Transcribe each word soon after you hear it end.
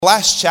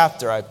Last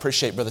chapter, I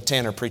appreciate Brother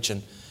Tanner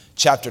preaching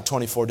chapter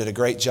 24, did a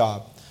great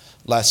job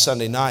last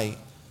Sunday night.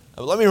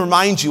 Let me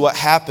remind you what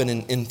happened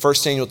in 1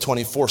 Samuel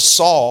 24.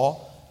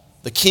 Saul,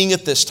 the king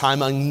at this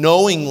time,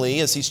 unknowingly,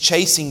 as he's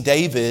chasing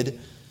David,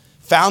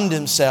 found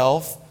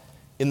himself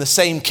in the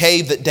same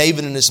cave that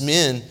David and his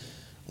men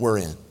were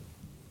in.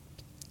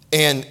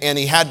 And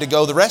he had to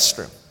go to the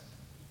restroom.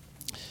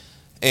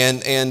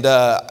 And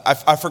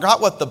I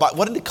forgot what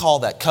did he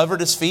call that?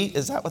 Covered his feet?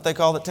 Is that what they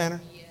call it, Tanner?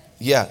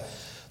 Yeah.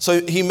 So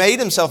he made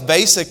himself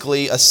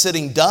basically a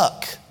sitting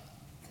duck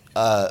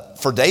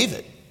for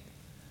David.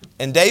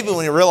 And David,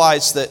 when he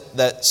realized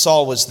that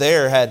Saul was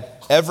there, had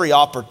every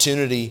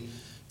opportunity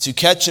to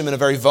catch him in a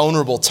very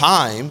vulnerable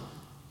time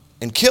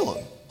and kill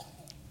him.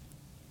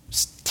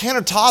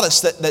 Tanner taught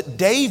us that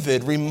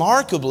David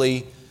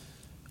remarkably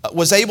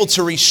was able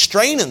to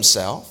restrain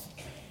himself,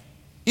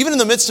 even in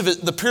the midst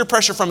of the peer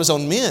pressure from his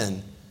own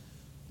men,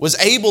 was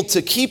able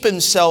to keep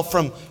himself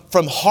from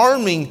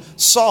harming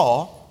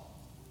Saul.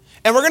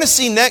 And we're going to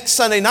see next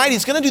Sunday night,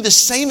 he's going to do the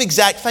same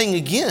exact thing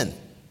again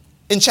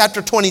in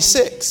chapter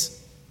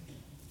 26.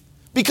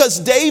 Because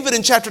David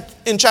in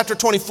chapter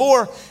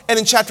 24 and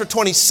in chapter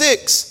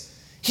 26,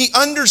 he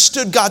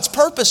understood God's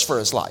purpose for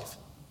his life.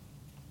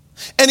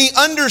 And he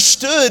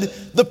understood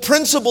the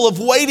principle of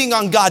waiting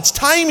on God's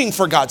timing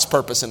for God's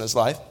purpose in his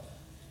life.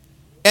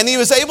 And he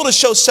was able to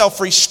show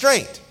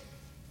self-restraint.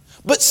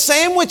 But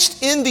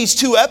sandwiched in these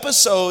two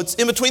episodes,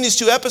 in between these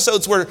two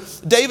episodes where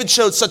David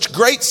showed such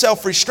great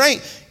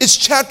self-restraint, is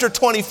chapter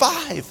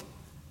 25.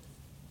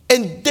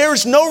 And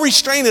there's no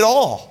restraint at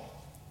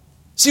all.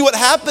 See, what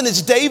happened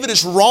is David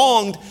is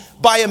wronged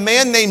by a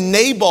man named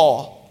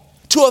Nabal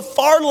to a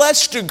far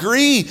less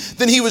degree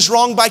than he was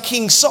wronged by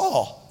King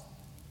Saul.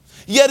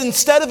 Yet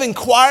instead of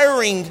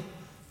inquiring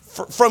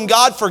from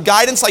God for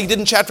guidance like he did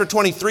in chapter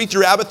 23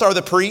 through Abiathar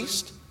the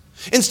priest,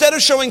 instead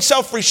of showing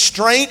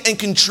self-restraint and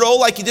control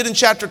like he did in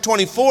chapter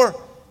 24,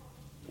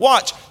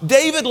 watch,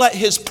 David let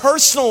his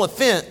personal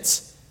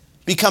offense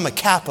become a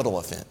capital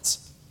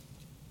offense.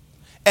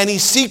 And he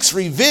seeks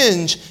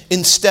revenge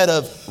instead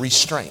of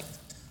restraint.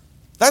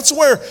 That's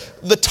where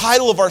the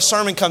title of our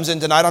sermon comes in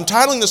tonight. I'm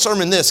titling the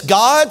sermon this: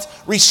 God's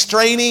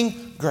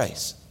Restraining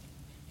Grace.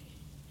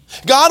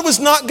 God was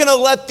not going to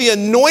let the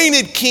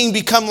anointed king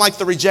become like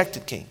the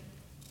rejected king.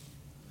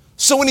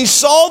 So when he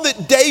saw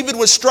that David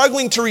was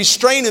struggling to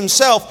restrain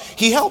himself,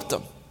 he helped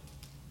him.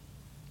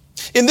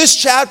 In this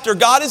chapter,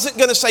 God isn't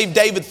going to save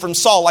David from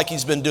Saul like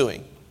he's been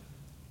doing.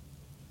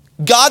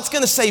 God's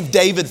going to save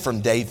David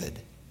from David.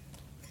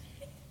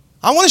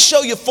 I want to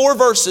show you 4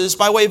 verses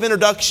by way of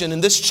introduction in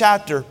this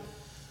chapter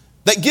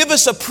that give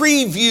us a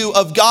preview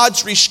of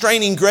God's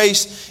restraining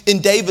grace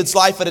in David's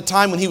life at a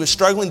time when he was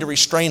struggling to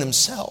restrain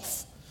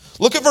himself.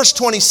 Look at verse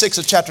 26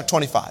 of chapter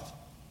 25.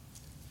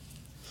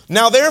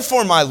 Now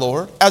therefore, my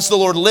Lord, as the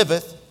Lord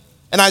liveth,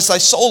 and as thy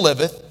soul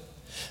liveth,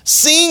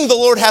 seeing the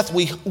Lord hath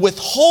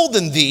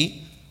withholden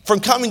thee from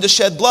coming to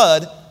shed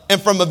blood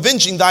and from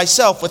avenging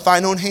thyself with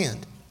thine own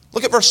hand.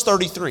 Look at verse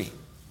 33.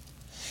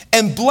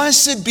 And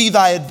blessed be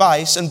thy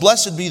advice, and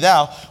blessed be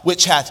thou,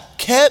 which hath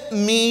kept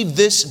me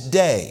this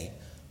day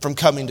from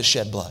coming to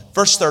shed blood.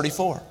 Verse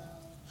 34.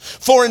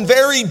 For in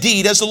very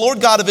deed, as the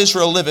Lord God of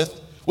Israel liveth,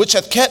 which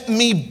hath kept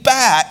me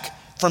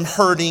back from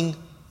hurting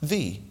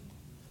thee.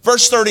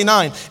 Verse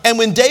 39, and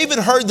when David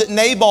heard that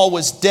Nabal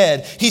was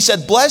dead, he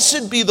said,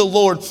 blessed be the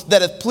Lord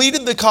that hath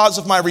pleaded the cause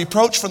of my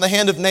reproach from the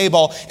hand of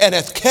Nabal, and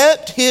hath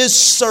kept his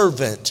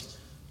servant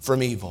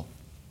from evil.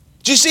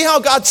 Do you see how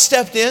God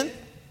stepped in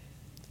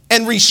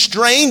and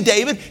restrained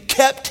David,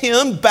 kept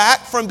him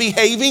back from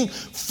behaving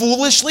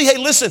foolishly? Hey,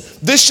 listen,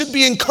 this should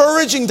be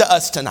encouraging to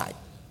us tonight.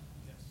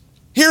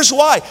 Here's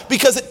why.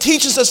 Because it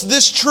teaches us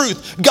this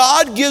truth.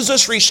 God gives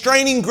us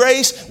restraining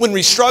grace when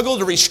we struggle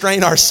to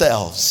restrain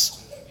ourselves.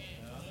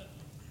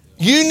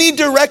 You need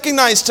to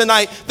recognize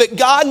tonight that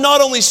God not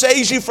only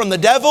saves you from the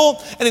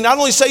devil, and He not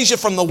only saves you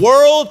from the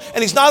world,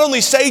 and He's not only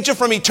saves you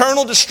from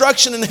eternal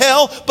destruction in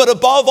hell, but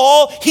above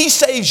all, He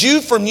saves you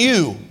from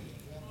you.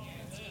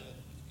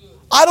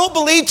 I don't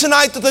believe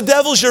tonight that the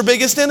devil's your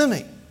biggest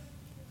enemy.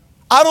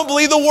 I don't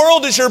believe the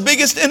world is your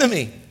biggest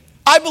enemy.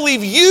 I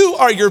believe you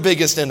are your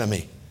biggest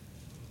enemy.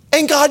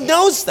 And God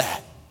knows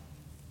that.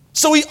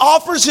 So He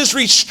offers His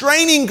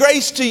restraining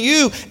grace to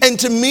you and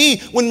to me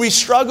when we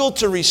struggle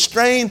to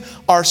restrain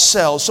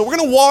ourselves. So we're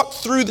going to walk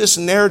through this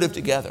narrative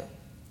together.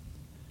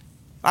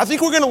 I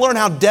think we're going to learn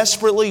how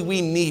desperately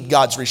we need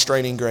God's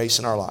restraining grace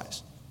in our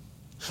lives.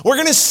 We're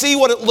going to see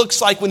what it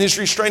looks like when His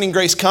restraining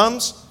grace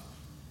comes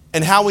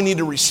and how we need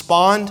to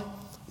respond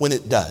when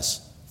it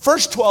does.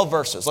 First 12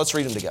 verses, let's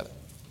read them together.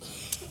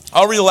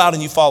 I'll read aloud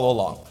and you follow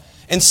along.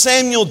 And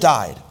Samuel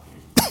died.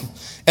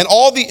 And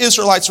all the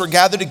Israelites were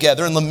gathered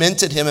together and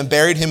lamented him and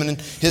buried him in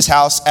his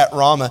house at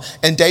Ramah.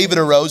 And David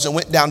arose and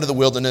went down to the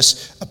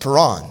wilderness of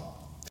Paran.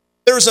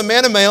 There was a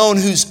man of my own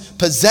whose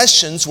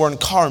possessions were in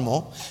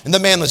Carmel, and the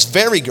man was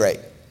very great.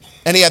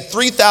 And he had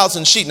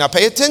 3,000 sheep. Now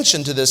pay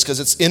attention to this because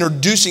it's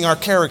introducing our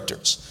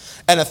characters.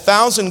 And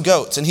 1,000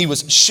 goats, and he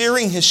was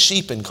shearing his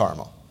sheep in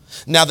Carmel.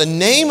 Now the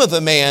name of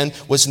the man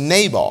was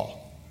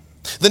Nabal,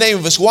 The name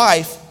of his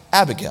wife,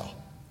 Abigail.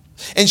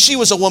 And she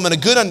was a woman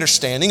of good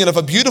understanding and of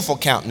a beautiful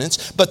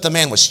countenance, but the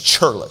man was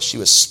churlish. He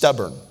was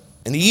stubborn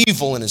and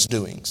evil in his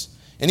doings.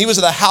 And he was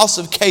of the house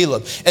of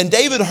Caleb. And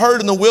David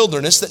heard in the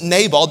wilderness that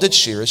Nabal did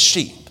shear his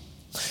sheep.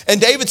 And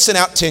David sent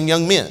out 10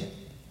 young men.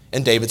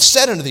 And David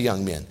said unto the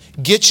young men,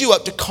 get you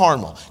up to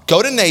Carmel,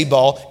 go to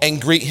Nabal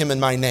and greet him in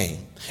my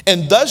name.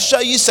 And thus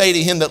shall you say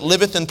to him that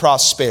liveth in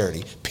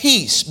prosperity,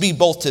 peace be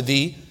both to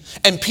thee,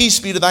 and peace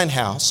be to thine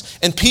house,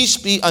 and peace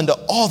be unto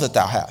all that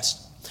thou hast.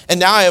 And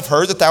now I have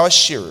heard that thou hast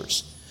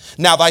shearers.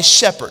 Now thy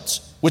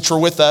shepherds, which were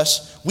with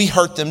us, we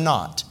hurt them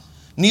not.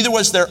 Neither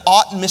was there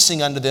aught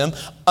missing unto them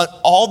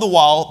all the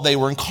while they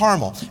were in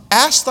Carmel.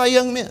 Ask thy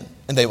young men,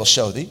 and they will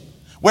show thee.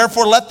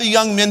 Wherefore let the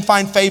young men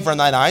find favor in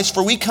thine eyes,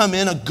 for we come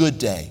in a good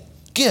day.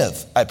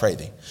 Give, I pray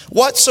thee,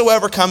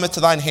 whatsoever cometh to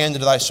thine hand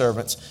and to thy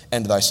servants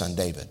and to thy son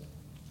David.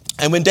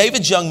 And when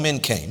David's young men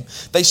came,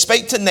 they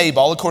spake to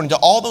Nabal according to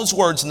all those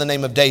words in the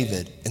name of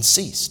David, and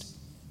ceased.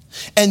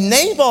 And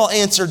Nabal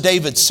answered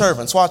David's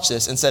servants, watch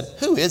this, and said,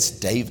 who is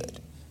David?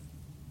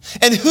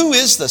 And who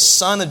is the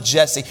son of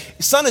Jesse?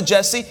 Son of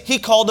Jesse, he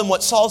called him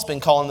what Saul's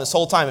been calling this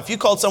whole time. If you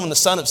called someone the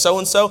son of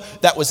so-and-so,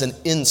 that was an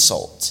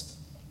insult.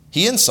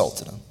 He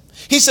insulted him.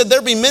 He said,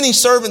 there be many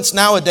servants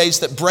nowadays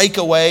that break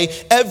away,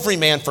 every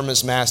man from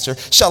his master.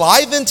 Shall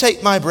I then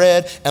take my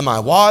bread and my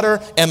water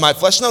and my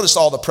flesh? Notice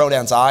all the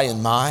pronouns I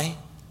and my.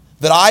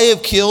 That I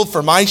have killed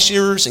for my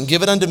shearers and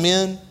give it unto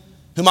men,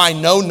 whom I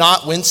know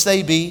not whence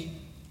they be.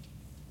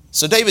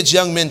 So David's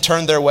young men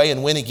turned their way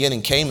and went again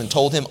and came and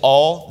told him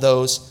all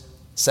those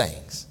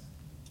sayings.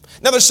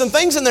 Now there's some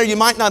things in there you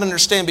might not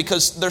understand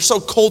because they're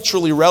so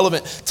culturally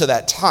relevant to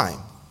that time.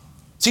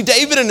 See,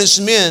 David and his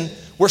men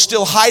were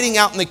still hiding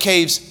out in the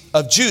caves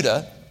of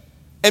Judah.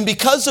 And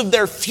because of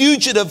their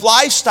fugitive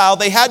lifestyle,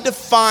 they had to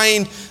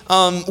find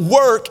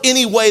work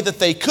any way that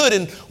they could.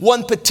 And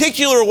one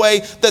particular way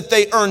that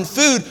they earned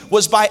food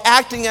was by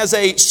acting as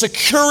a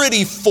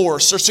security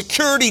force or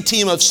security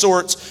team of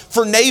sorts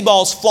for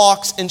Nabal's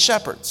flocks and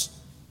shepherds.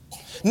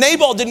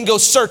 Nabal didn't go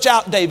search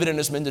out David and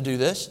his men to do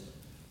this.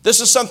 This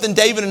is something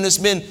David and his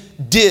men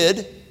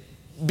did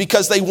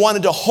because they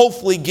wanted to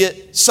hopefully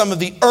get some of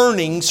the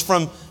earnings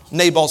from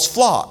Nabal's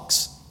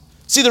flocks.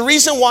 See, the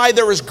reason why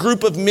there was a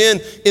group of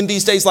men in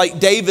these days like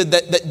David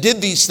that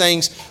did these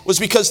things was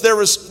because there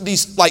was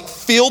these like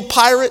field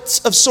pirates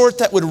of sort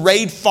that would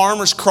raid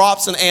farmers'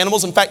 crops and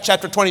animals. In fact,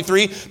 chapter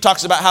 23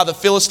 talks about how the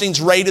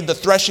Philistines raided the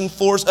threshing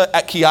floors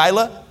at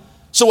Keilah.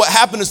 So what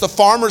happened is the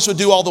farmers would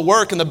do all the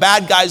work and the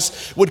bad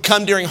guys would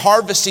come during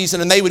harvest season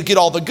and they would get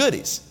all the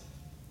goodies.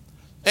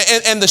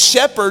 And the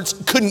shepherds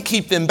couldn't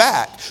keep them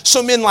back.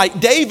 So men like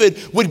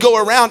David would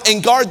go around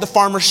and guard the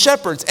farmer's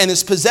shepherds and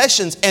his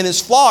possessions and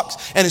his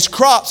flocks and his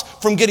crops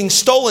from getting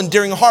stolen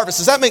during harvest.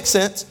 Does that make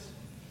sense?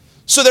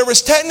 So there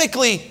was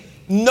technically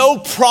no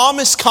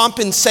promised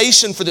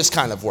compensation for this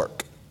kind of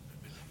work.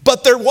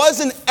 But there was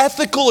an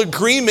ethical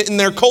agreement in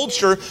their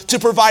culture to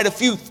provide a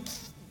few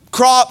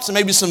crops and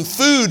maybe some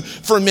food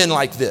for men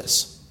like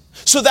this.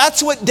 So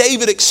that's what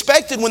David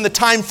expected when the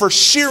time for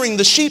shearing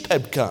the sheep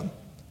had come.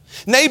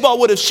 Nabal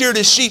would have sheared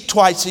his sheep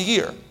twice a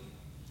year.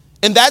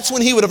 And that's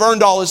when he would have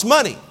earned all his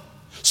money.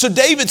 So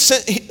David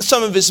sent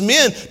some of his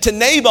men to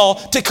Nabal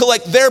to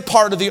collect their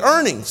part of the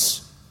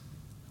earnings.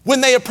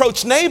 When they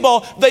approached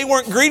Nabal, they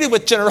weren't greeted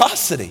with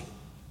generosity.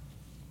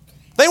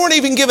 They weren't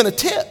even given a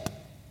tip.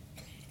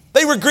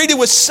 They were greeted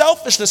with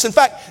selfishness. In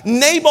fact,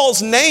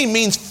 Nabal's name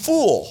means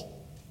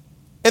fool.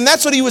 And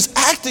that's what he was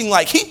acting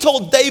like. He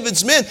told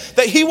David's men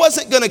that he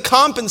wasn't going to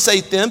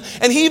compensate them.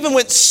 And he even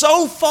went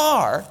so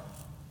far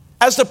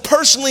as to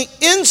personally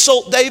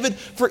insult David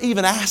for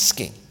even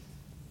asking.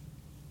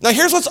 Now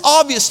here's what's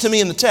obvious to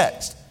me in the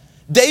text.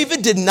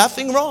 David did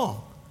nothing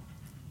wrong.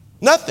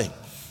 Nothing.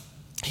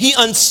 He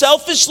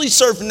unselfishly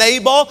served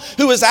Nabal,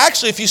 who was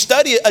actually, if you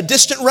study it, a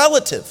distant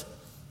relative.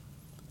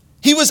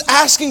 He was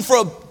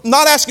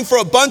not asking for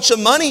a bunch of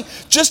money,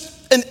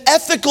 just an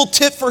ethical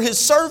tip for his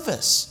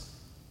service.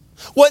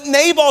 What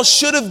Nabal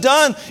should have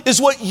done is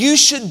what you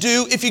should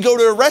do if you go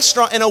to a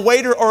restaurant and a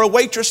waiter or a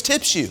waitress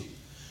tips you.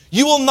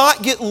 You will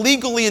not get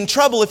legally in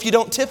trouble if you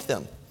don't tip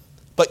them.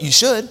 But you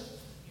should.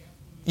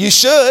 You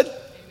should.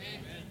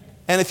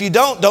 And if you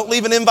don't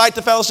leave an invite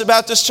to Fellowship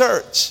Baptist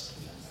Church.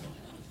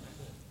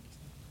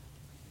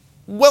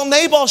 Well,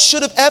 Nabal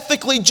should have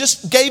ethically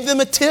just gave them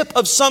a tip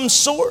of some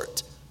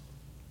sort.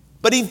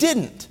 But he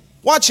didn't.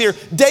 Watch here.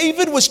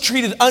 David was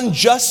treated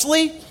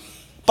unjustly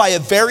by a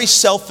very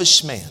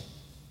selfish man.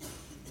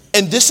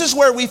 And this is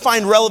where we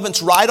find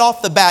relevance right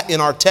off the bat in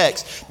our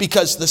text,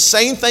 because the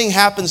same thing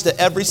happens to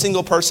every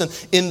single person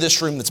in this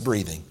room that's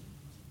breathing.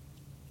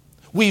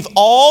 We've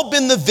all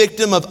been the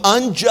victim of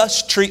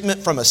unjust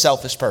treatment from a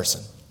selfish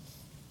person.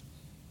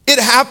 It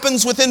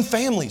happens within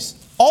families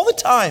all the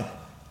time.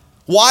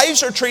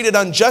 Wives are treated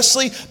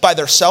unjustly by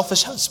their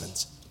selfish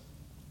husbands.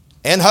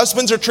 And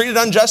husbands are treated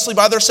unjustly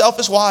by their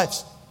selfish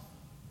wives.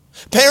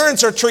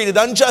 Parents are treated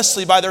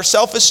unjustly by their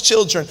selfish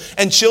children,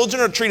 and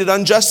children are treated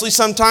unjustly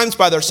sometimes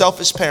by their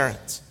selfish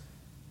parents.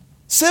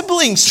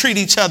 Siblings treat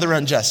each other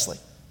unjustly.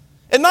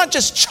 And not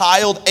just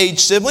child-age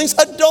siblings,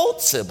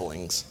 adult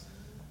siblings.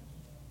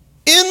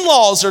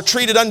 In-laws are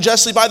treated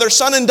unjustly by their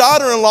son and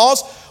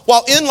daughter-in-laws,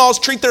 while in-laws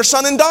treat their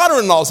son and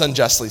daughter-in-laws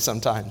unjustly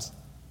sometimes.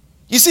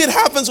 You see, it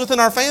happens within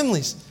our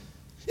families.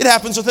 It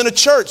happens within a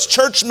church.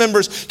 Church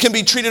members can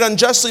be treated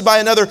unjustly by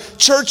another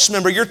church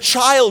member. Your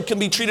child can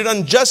be treated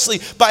unjustly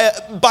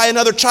by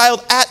another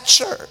child at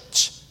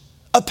church.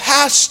 A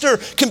pastor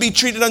can be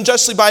treated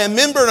unjustly by a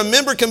member, and a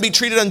member can be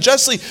treated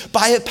unjustly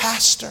by a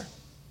pastor.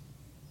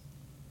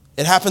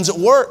 It happens at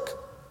work.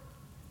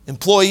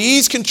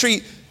 Employees can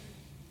treat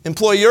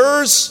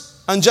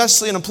employers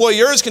unjustly, and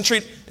employers can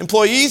treat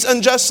employees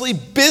unjustly.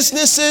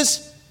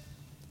 Businesses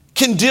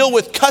can deal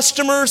with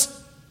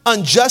customers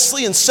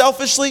unjustly and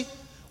selfishly,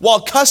 while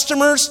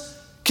customers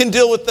can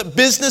deal with the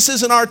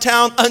businesses in our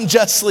town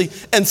unjustly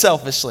and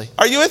selfishly.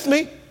 Are you with me?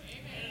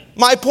 Amen.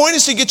 My point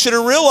is to get you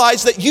to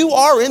realize that you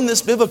are in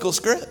this biblical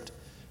script.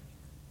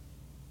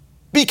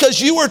 Because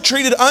you were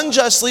treated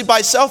unjustly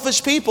by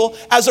selfish people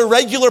as a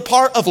regular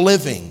part of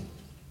living.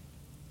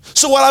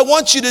 So what I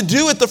want you to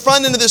do at the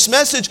front end of this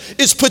message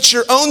is put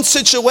your own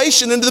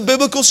situation into the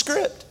biblical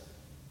script.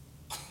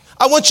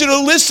 I want you to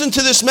listen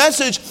to this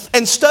message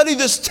and study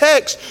this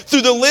text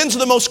through the lens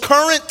of the most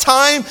current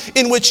time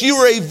in which you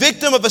were a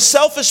victim of a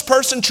selfish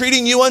person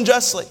treating you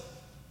unjustly.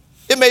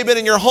 It may have been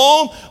in your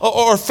home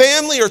or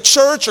family or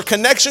church or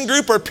connection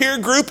group or peer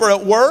group or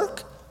at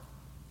work.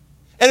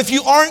 And if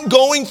you aren't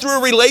going through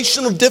a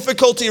relational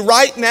difficulty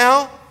right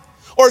now,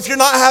 or if you're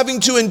not having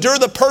to endure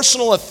the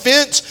personal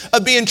offense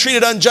of being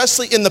treated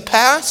unjustly in the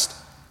past,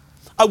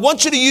 I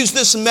want you to use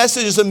this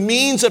message as a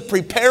means of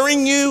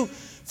preparing you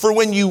for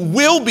when you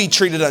will be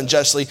treated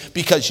unjustly,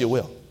 because you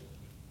will.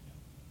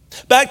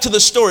 Back to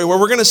the story where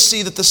we're going to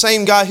see that the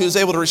same guy who was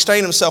able to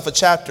restrain himself a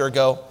chapter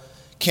ago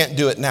can't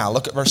do it now.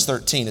 Look at verse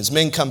 13. His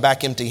men come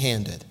back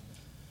empty-handed.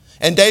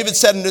 And David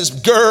said unto us,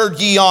 gird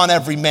ye on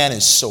every man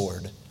his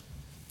sword.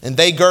 And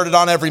they girded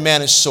on every man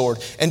his sword.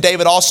 And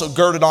David also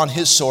girded on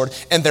his sword.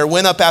 And there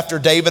went up after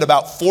David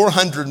about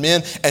 400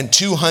 men, and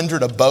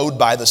 200 abode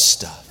by the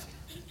stuff.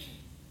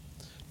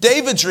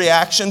 David's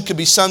reaction could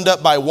be summed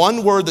up by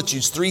one word that's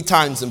used 3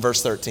 times in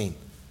verse 13.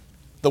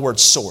 The word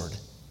sword.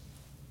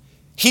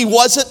 He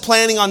wasn't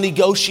planning on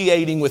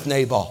negotiating with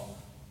Nabal.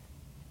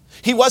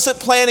 He wasn't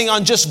planning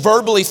on just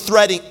verbally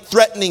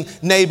threatening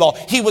Nabal.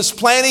 He was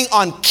planning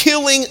on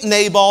killing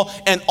Nabal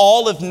and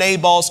all of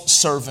Nabal's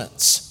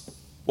servants.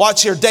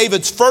 Watch here.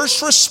 David's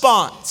first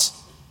response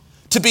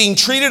to being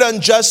treated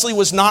unjustly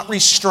was not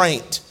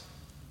restraint,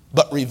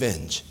 but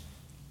revenge.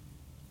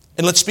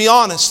 And let's be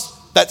honest,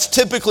 that's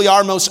typically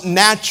our most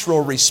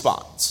natural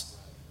response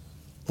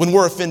when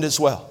we're offended as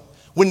well.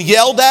 When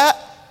yelled at,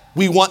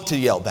 we want to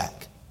yell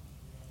back.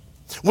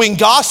 When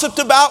gossiped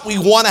about, we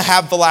want to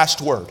have the last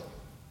word.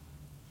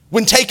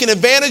 When taken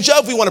advantage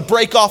of, we want to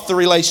break off the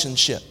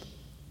relationship.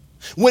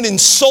 When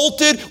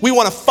insulted, we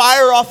want to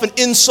fire off an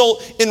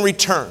insult in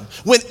return.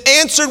 When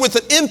answered with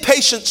an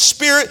impatient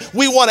spirit,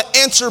 we want to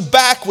answer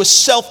back with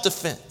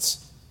self-defense.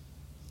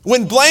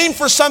 When blamed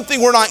for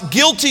something we're not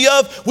guilty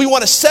of, we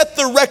want to set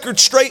the record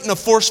straight in a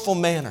forceful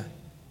manner.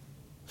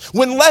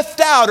 When left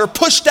out or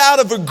pushed out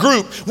of a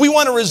group, we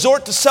want to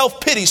resort to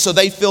self-pity so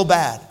they feel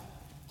bad.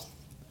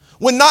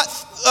 When not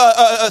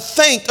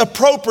thanked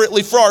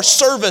appropriately for our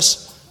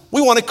service,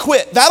 we want to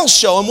quit. That'll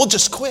show them we'll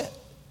just quit.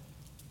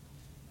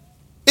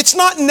 It's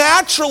not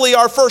naturally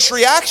our first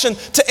reaction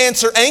to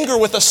answer anger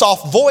with a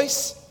soft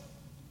voice.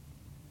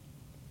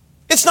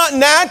 It's not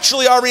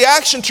naturally our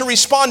reaction to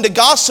respond to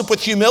gossip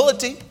with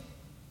humility.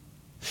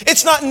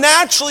 It's not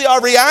naturally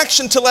our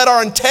reaction to let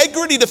our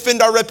integrity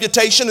defend our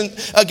reputation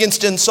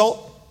against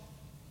insult,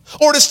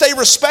 or to stay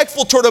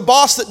respectful toward a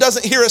boss that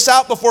doesn't hear us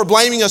out before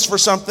blaming us for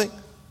something,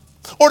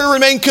 or to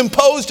remain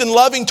composed and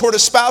loving toward a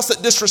spouse that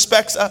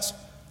disrespects us,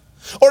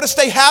 or to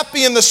stay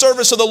happy in the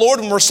service of the Lord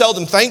when we're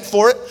seldom thanked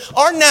for it.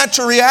 Our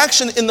natural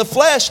reaction in the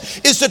flesh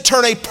is to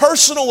turn a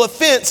personal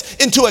offense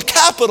into a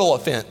capital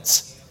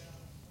offense.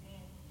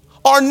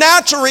 Our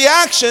natural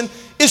reaction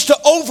is to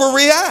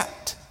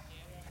overreact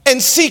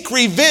and seek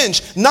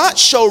revenge, not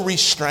show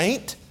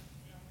restraint.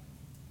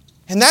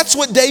 And that's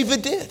what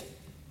David did.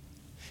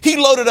 He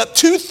loaded up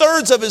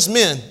 2/3 of his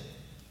men,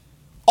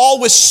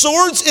 all with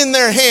swords in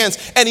their hands,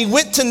 and he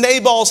went to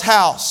Nabal's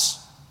house.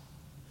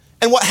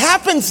 And what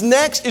happens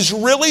next is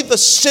really the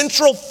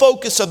central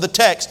focus of the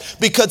text,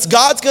 because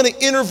God's going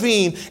to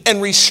intervene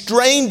and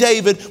restrain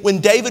David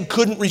when David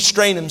couldn't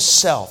restrain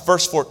himself.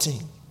 Verse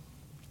 14.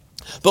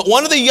 But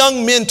one of the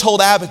young men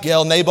told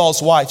Abigail,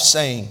 Nabal's wife,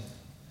 saying,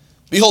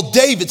 behold,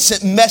 David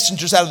sent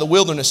messengers out of the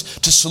wilderness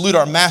to salute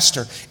our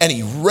master, and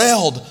he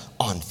railed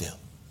on them.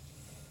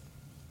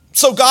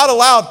 So God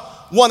allowed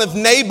one of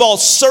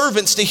Nabal's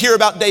servants to hear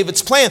about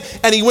David's plan,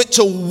 and he went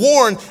to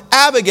warn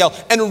Abigail.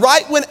 And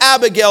right when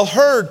Abigail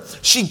heard,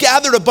 she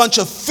gathered a bunch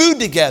of food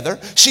together.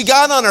 She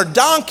got on her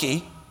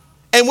donkey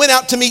and went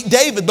out to meet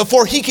David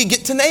before he could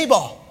get to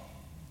Nabal.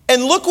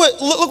 And look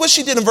what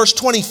she did in verse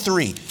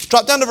 23.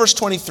 Drop down to verse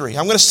 23.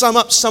 I'm going to sum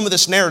up some of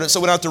this narrative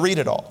so we don't have to read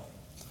it all.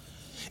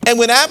 And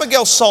when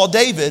Abigail saw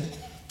David,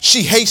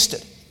 she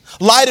hasted,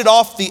 lighted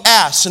off the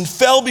ass and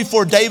fell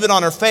before David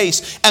on her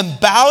face and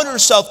bowed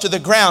herself to the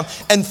ground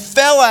and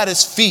fell at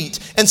his feet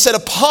and said,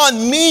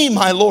 upon me,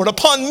 my Lord,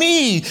 upon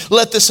me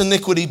let this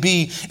iniquity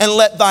be, and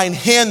let thine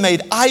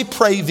handmaid, I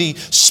pray thee,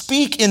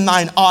 speak in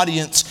thine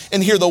audience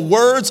and hear the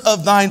words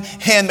of thine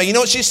handmaid. You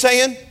know what she's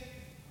saying?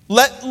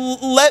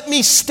 Let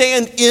me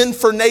stand in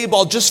for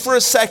Nabal just for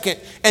a second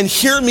and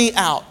hear me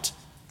out.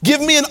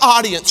 Give me an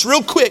audience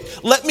real quick.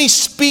 Let me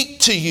speak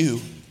to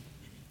you.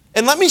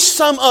 And let me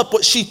sum up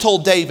what she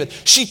told David.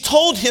 She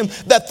told him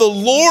that the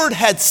Lord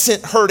had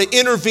sent her to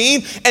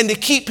intervene and to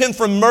keep him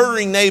from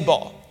murdering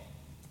Nabal.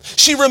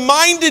 She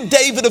reminded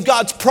David of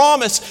God's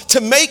promise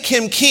to make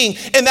him king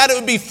and that it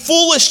would be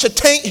foolish to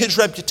taint his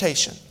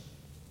reputation.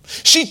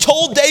 She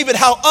told David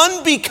how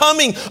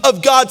unbecoming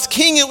of God's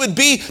king it would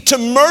be to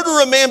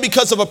murder a man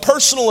because of a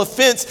personal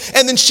offense.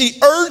 And then she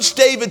urged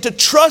David to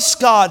trust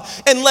God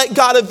and let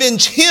God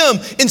avenge him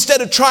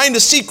instead of trying to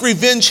seek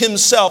revenge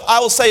himself.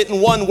 I will say it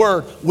in one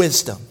word: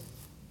 wisdom.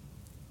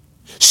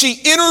 She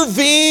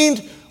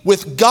intervened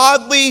with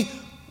godly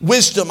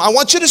wisdom. I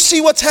want you to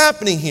see what's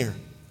happening here.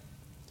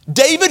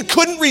 David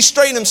couldn't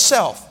restrain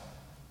himself.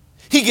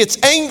 He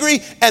gets angry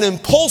and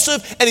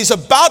impulsive and he's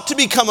about to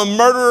become a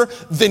murderer.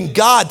 Then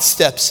God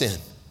steps in.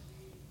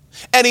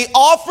 And he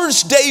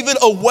offers David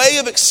a way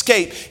of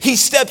escape. He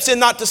steps in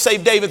not to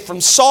save David from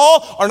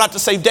Saul or not to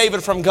save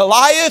David from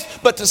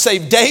Goliath, but to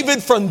save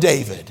David from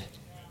David.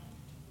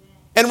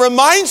 And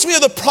reminds me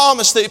of the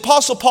promise that the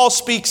Apostle Paul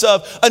speaks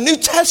of, a New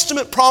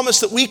Testament promise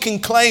that we can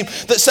claim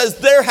that says,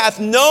 there hath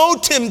no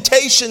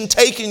temptation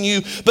taken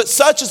you, but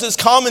such as is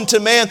common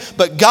to man.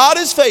 But God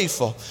is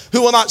faithful,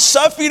 who will not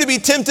suffer you to be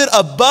tempted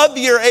above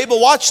you are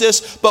able, watch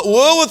this, but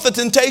will with the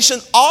temptation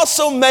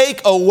also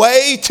make a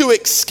way to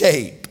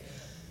escape,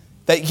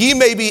 that ye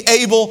may be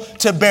able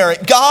to bear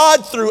it.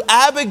 God, through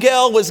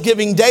Abigail, was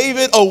giving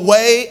David a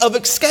way of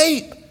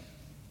escape.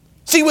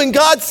 See, when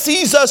God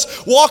sees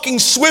us walking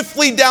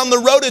swiftly down the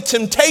road of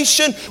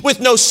temptation with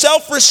no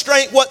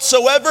self-restraint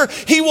whatsoever,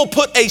 he will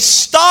put a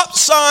stop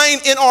sign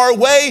in our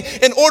way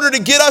in order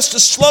to get us to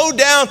slow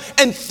down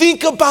and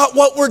think about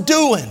what we're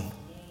doing.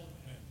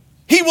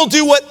 He will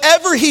do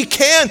whatever he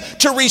can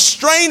to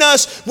restrain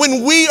us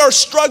when we are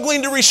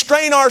struggling to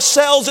restrain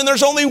ourselves. And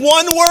there's only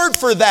one word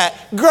for that: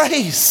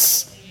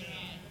 grace.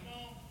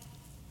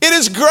 It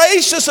is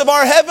gracious of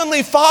our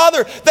Heavenly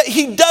Father that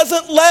he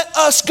doesn't let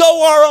us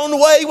go our own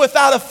way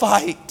without a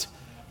fight.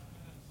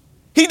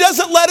 He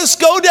doesn't let us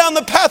go down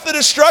the path of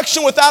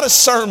destruction without a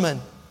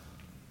sermon.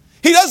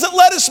 He doesn't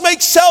let us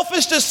make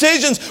selfish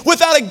decisions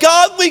without a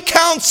godly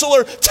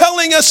counselor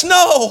telling us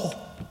no.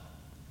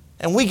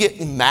 And we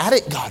get mad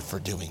at God for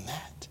doing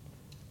that.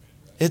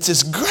 It's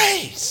his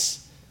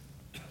grace.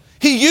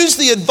 He used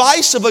the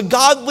advice of a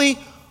godly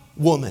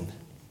woman,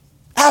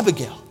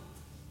 Abigail.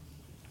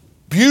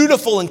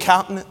 Beautiful in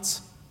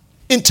countenance,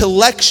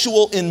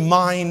 intellectual in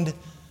mind,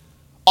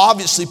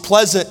 obviously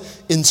pleasant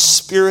in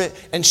spirit,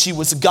 and she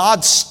was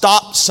God's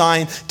stop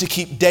sign to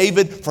keep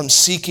David from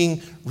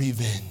seeking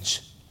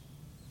revenge.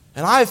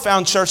 And I have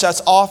found, church,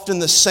 that's often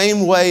the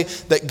same way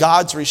that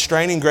God's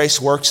restraining grace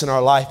works in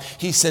our life.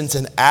 He sends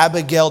an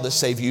Abigail to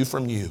save you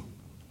from you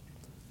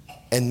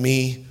and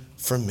me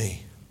from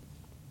me.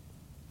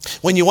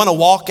 When you want to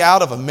walk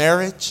out of a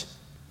marriage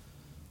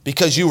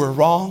because you were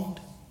wronged,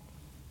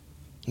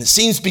 and it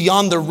seems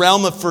beyond the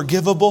realm of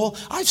forgivable,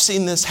 I've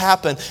seen this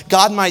happen.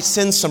 God might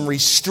send some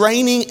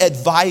restraining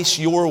advice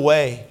your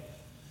way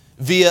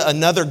via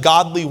another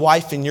godly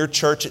wife in your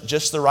church at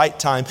just the right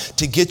time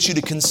to get you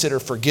to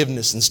consider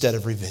forgiveness instead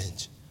of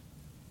revenge.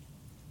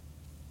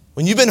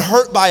 When you've been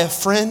hurt by a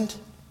friend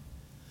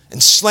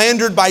and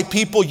slandered by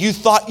people you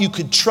thought you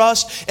could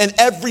trust, and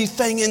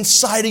everything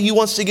inside of you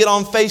wants to get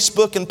on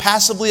Facebook and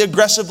passively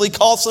aggressively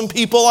call some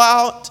people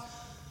out,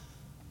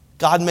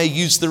 God may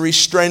use the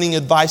restraining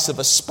advice of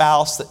a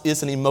spouse that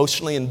isn't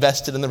emotionally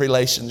invested in the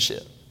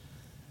relationship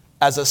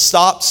as a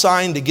stop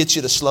sign to get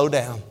you to slow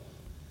down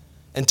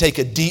and take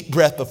a deep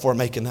breath before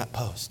making that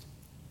post.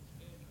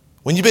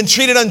 When you've been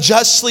treated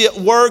unjustly at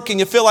work and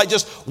you feel like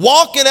just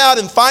walking out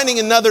and finding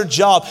another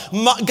job,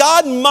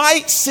 God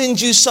might send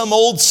you some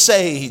old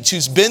sage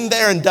who's been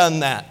there and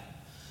done that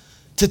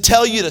to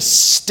tell you to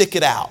stick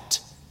it out,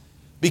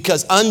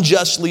 because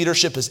unjust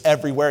leadership is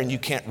everywhere and you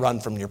can't run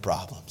from your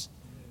problems.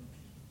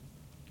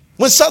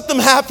 When something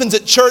happens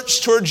at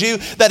church towards you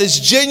that is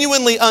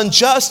genuinely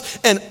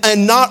unjust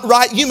and not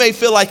right, you may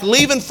feel like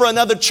leaving for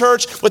another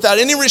church without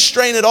any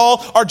restraint at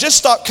all, or just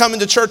stop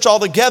coming to church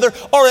altogether,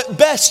 or at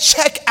best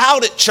check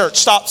out at church.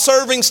 Stop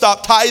serving,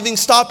 stop tithing,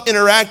 stop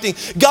interacting.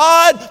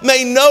 God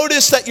may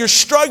notice that you're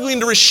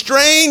struggling to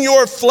restrain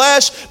your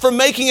flesh from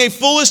making a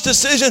foolish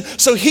decision,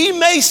 so he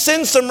may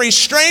send some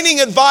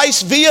restraining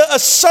advice via a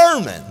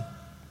sermon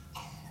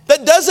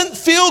that doesn't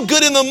feel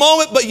good in the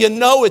moment, but you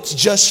know it's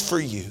just for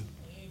you.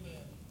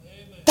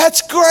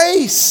 That's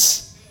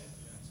grace.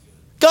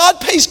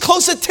 God pays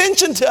close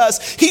attention to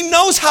us. He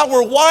knows how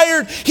we're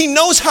wired. He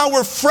knows how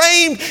we're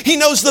framed. He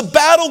knows the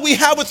battle we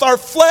have with our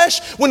flesh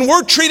when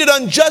we're treated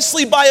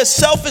unjustly by a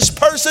selfish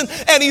person.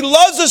 And He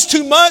loves us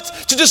too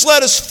much to just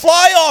let us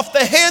fly off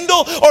the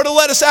handle, or to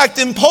let us act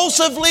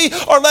impulsively,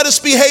 or let us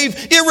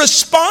behave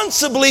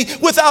irresponsibly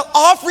without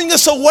offering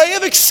us a way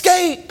of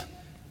escape,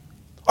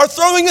 or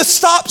throwing a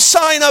stop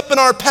sign up in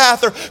our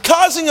path, or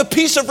causing a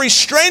piece of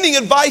restraining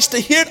advice to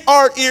hit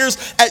our ears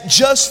at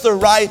just the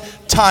right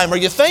time. Are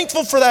you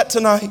thankful for that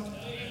tonight?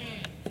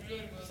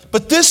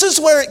 But this is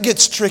where it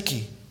gets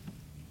tricky.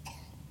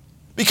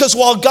 Because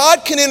while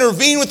God can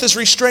intervene with His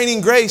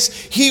restraining grace,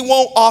 He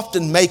won't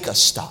often make us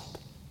stop.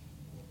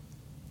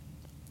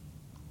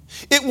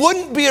 It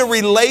wouldn't be a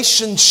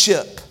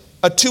relationship,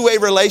 a two-way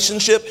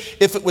relationship,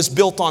 if it was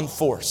built on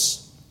force.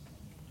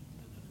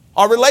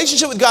 Our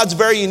relationship with God's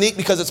very unique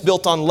because it's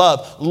built on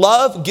love.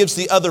 Love gives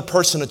the other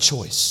person a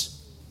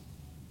choice.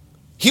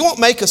 He won't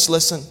make us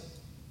listen.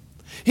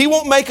 He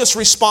won't make us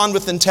respond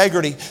with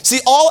integrity. See,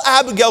 all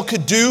Abigail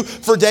could do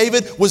for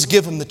David was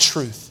give him the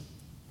truth.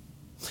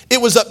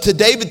 It was up to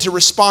David to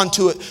respond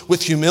to it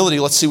with humility.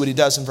 Let's see what he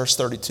does in verse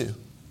 32.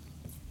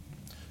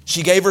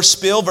 She gave her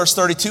spiel, verse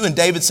 32, and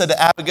David said to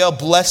Abigail,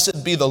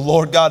 "Blessed be the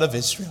Lord God of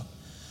Israel,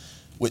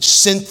 which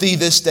sent thee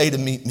this day to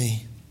meet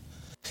me.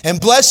 And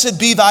blessed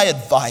be thy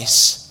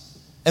advice.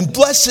 And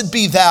blessed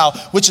be thou,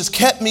 which hast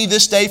kept me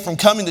this day from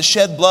coming to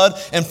shed blood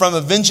and from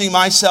avenging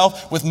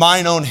myself with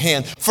mine own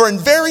hand. For in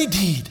very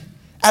deed,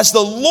 as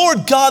the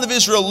Lord God of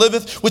Israel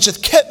liveth, which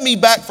hath kept me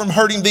back from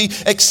hurting thee,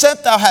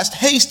 except thou hast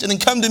hasted and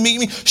come to meet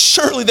me,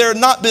 surely there had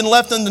not been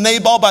left unto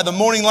Nabal by the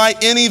morning light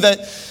any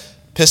that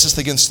pisseth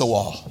against the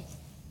wall."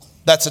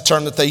 That's a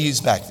term that they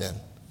used back then.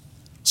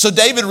 So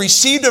David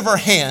received of her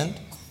hand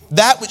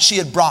that which she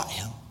had brought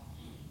him,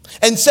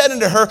 and said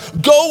unto her,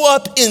 "Go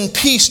up in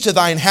peace to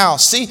thine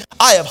house. See,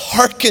 I have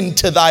hearkened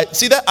to thy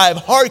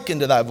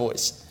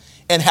voice,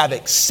 and have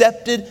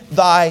accepted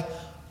thy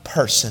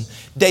person."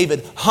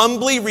 David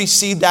humbly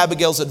received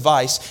Abigail's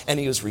advice, and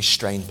he was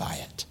restrained by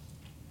it.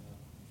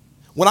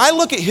 When I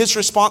look at his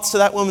response to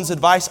that woman's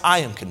advice, I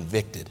am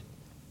convicted.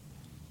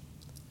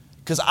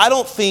 Because I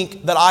don't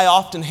think that I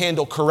often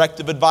handle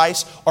corrective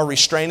advice or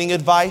restraining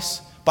advice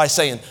by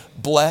saying,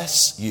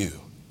 "Bless you.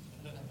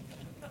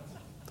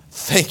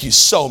 Thank you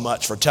so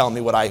much for telling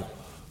me what I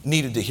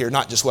needed to hear,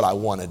 not just what I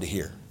wanted to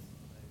hear."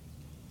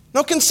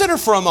 Now consider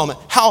for a moment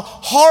how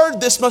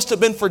hard this must have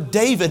been for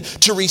David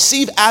to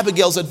receive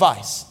Abigail's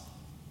advice.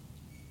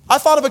 I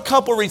thought of a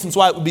couple reasons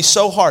why it would be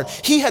so hard.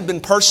 He had been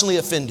personally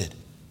offended.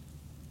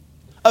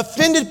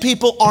 Offended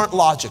people aren't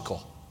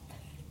logical.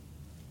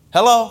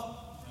 Hello?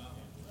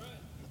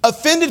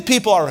 Offended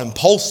people are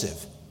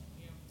impulsive.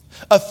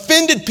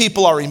 Offended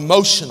people are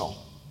emotional.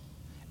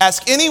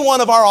 Ask any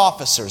one of our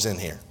officers in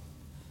here.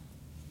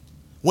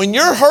 When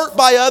you're hurt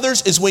by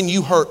others is when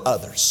you hurt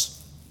others.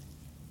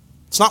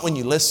 It's not when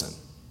you listen.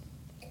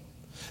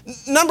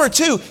 Number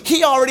two,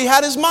 he already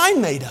had his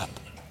mind made up.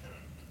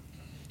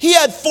 He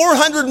had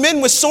 400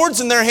 men with swords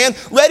in their hand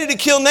ready to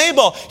kill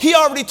Nabal. He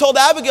already told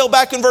Abigail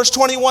back in verse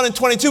 21 and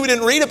 22, we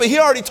didn't read it, but he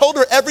already told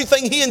her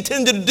everything he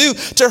intended to do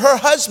to her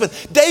husband.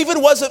 David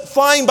wasn't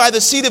flying by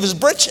the seat of his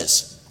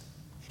britches.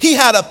 He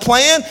had a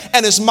plan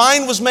and his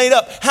mind was made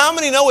up. How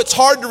many know it's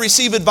hard to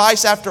receive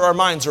advice after our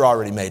minds are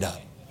already made up?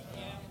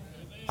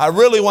 I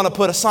really want to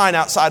put a sign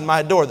outside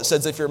my door that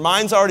says, if your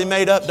mind's already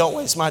made up, don't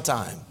waste my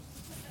time.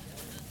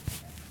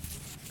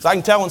 Because I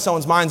can tell when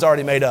someone's mind's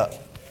already made up.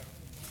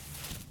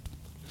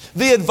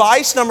 The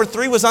advice, number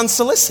three, was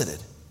unsolicited.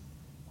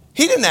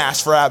 He didn't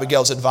ask for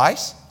Abigail's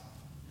advice.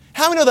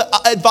 How many know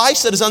that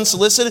advice that is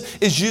unsolicited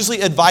is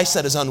usually advice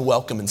that is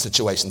unwelcome in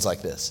situations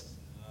like this?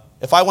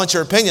 If I want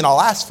your opinion, I'll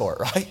ask for it,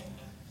 right?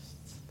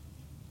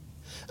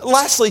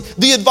 Lastly,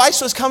 the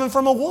advice was coming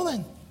from a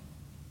woman.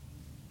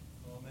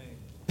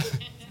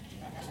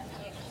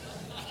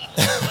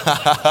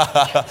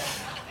 I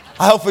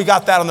hope we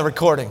got that on the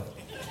recording.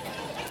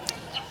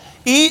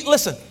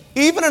 Listen,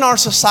 even in our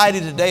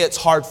society today, it's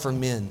hard for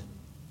men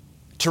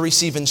to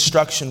receive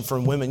instruction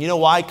from women. You know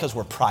why? Because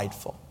we're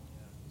prideful.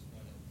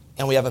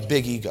 And we have a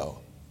big ego.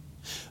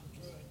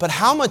 But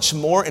how much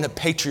more in a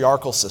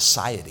patriarchal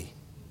society,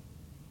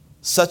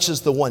 such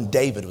as the one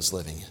David was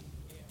living in?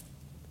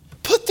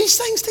 Put these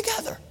things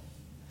together.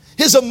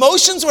 His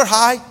emotions were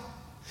high.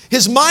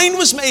 His mind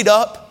was made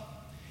up.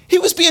 He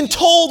was being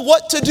told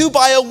what to do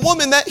by a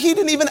woman that he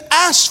didn't even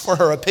ask for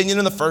her opinion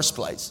in the first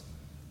place.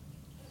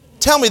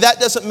 Tell me that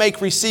doesn't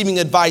make receiving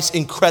advice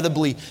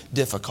incredibly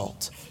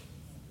difficult.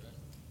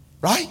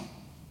 Right?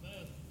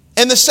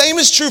 And the same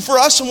is true for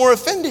us when we're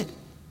offended.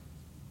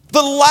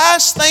 The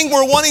last thing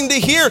we're wanting to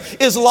hear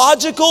is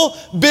logical,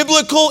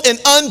 biblical,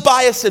 and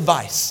unbiased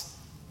advice.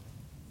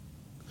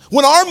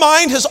 When our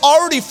mind has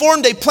already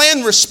formed a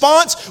planned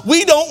response,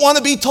 we don't want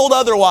to be told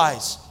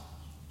otherwise.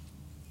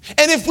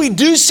 And if we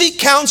do seek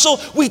counsel,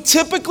 we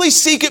typically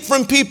seek it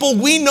from people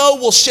we know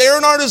will share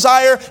in our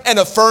desire and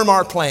affirm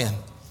our plan.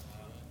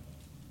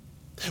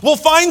 We'll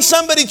find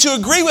somebody to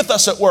agree with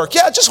us at work.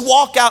 Yeah, just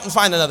walk out and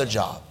find another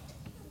job.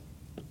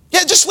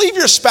 Yeah, just leave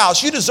your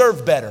spouse. You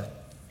deserve better.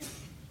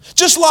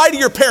 Just lie to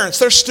your parents.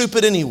 They're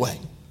stupid anyway.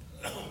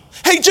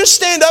 Hey, just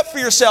stand up for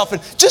yourself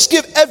and just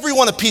give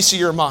everyone a piece of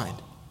your mind.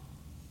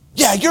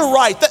 Yeah, you're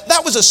right.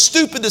 That was a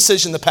stupid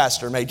decision the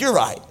pastor made. You're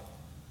right.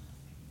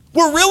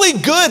 We're really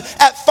good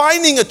at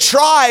finding a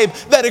tribe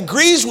that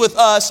agrees with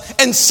us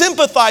and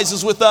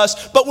sympathizes with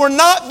us, but we're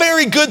not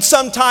very good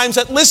sometimes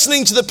at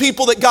listening to the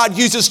people that God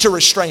uses to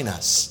restrain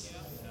us.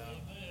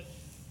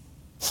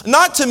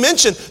 Not to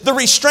mention, the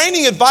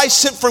restraining advice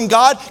sent from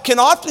God can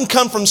often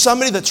come from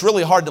somebody that's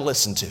really hard to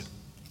listen to.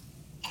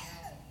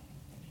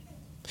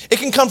 It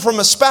can come from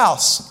a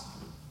spouse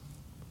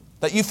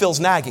that you feel's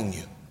nagging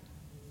you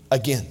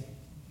again.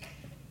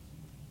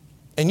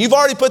 And you've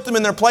already put them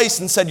in their place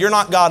and said, you're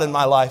not God in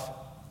my life.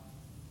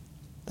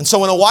 And so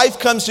when a wife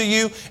comes to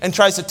you and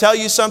tries to tell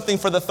you something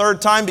for the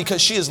third time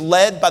because she is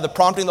led by the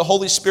prompting of the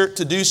Holy Spirit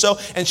to do so,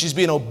 and she's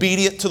being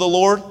obedient to the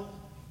Lord,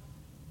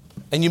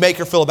 and you make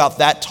her feel about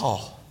that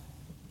tall.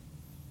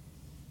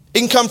 It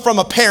can come from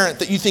a parent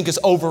that you think is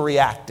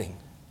overreacting.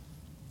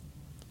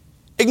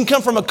 It can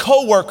come from a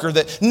coworker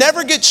that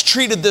never gets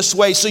treated this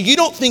way, so you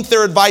don't think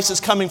their advice is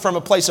coming from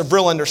a place of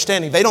real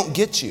understanding. They don't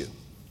get you.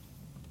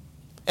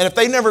 And if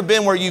they've never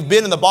been where you've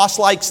been and the boss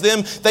likes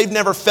them, they've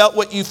never felt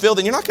what you feel,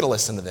 then you're not going to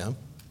listen to them.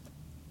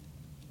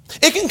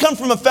 It can come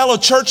from a fellow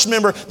church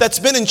member that's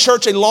been in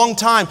church a long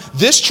time,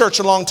 this church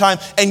a long time,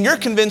 and you're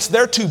convinced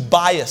they're too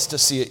biased to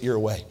see it your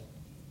way.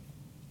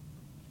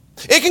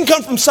 It can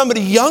come from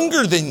somebody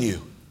younger than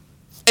you,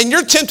 and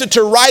you're tempted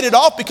to write it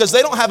off because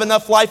they don't have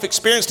enough life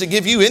experience to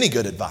give you any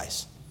good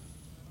advice.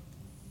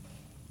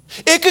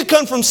 It could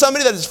come from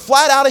somebody that is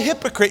flat out a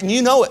hypocrite and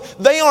you know it.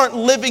 They aren't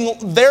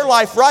living their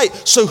life right,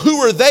 so who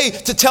are they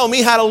to tell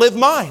me how to live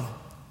mine?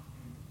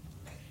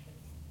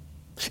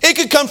 It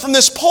could come from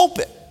this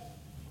pulpit.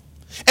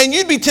 And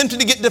you'd be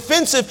tempted to get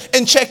defensive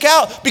and check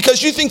out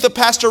because you think the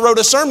pastor wrote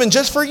a sermon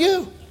just for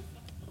you.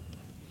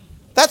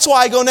 That's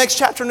why I go next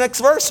chapter, next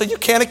verse, so you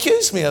can't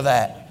accuse me of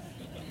that.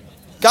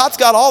 God's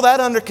got all that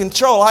under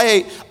control.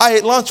 I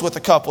ate lunch with a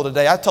couple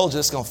today. I told you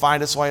it's going to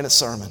find its way in a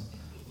sermon.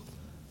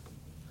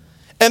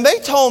 And they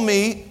told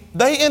me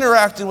they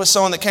interacted with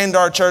someone that came to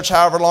our church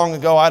however long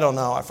ago. I don't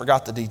know. I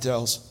forgot the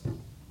details.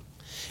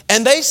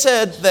 And they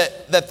said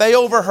that they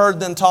overheard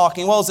them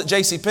talking. Well, it was at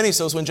JCPenney's,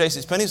 so it was when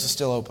JCPenney's was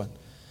still open.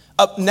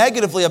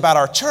 Negatively about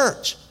our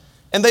church.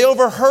 And they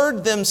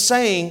overheard them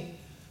saying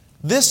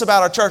this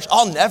about our church: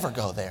 I'll never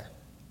go there.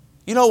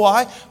 You know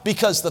why?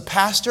 Because the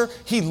pastor,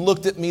 he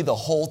looked at me the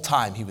whole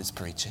time he was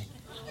preaching.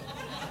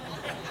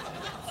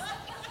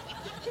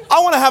 I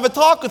want to have a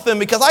talk with them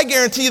because I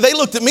guarantee you they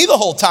looked at me the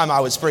whole time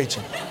I was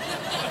preaching.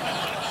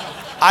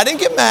 I didn't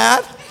get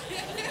mad.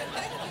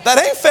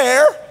 That ain't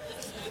fair.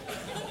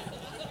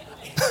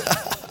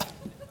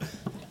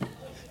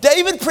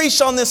 David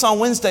preached on this on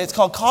Wednesday. It's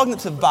called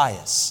cognitive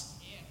bias.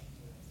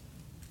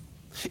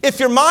 If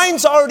your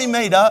mind's already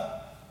made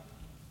up,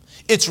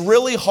 it's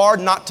really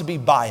hard not to be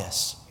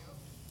biased.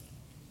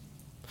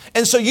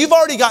 And so you've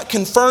already got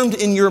confirmed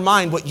in your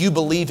mind what you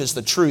believe is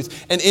the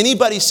truth. And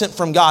anybody sent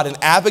from God, an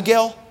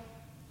Abigail,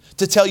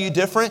 to tell you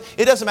different,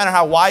 it doesn't matter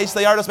how wise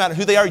they are, it doesn't matter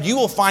who they are, you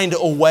will find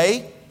a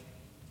way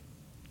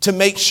to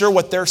make sure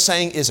what they're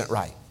saying isn't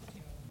right.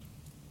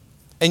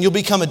 And you'll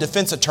become a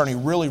defense attorney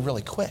really,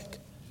 really quick.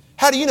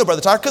 How do you know,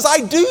 Brother Tyler? Because I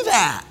do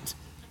that.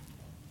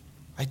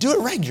 I do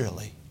it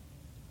regularly.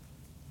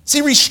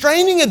 See,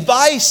 restraining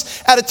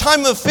advice at a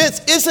time of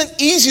offense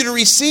isn't easy to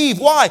receive.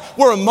 Why?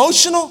 We're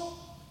emotional.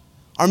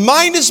 Our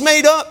mind is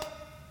made up.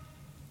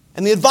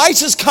 And the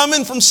advice is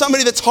coming from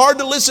somebody that's hard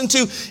to listen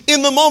to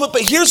in the moment.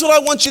 But here's what I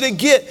want you to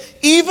get.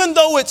 Even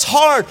though it's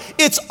hard,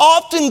 it's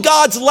often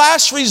God's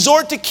last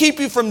resort to keep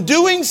you from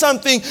doing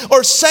something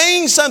or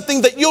saying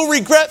something that you'll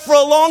regret for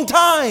a long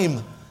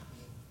time.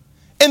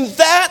 And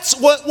that's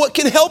what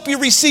can help you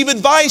receive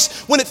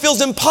advice when it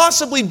feels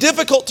impossibly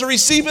difficult to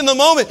receive in the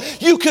moment.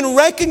 You can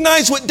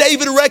recognize what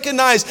David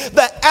recognized,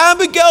 that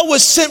Abigail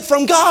was sent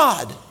from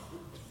God.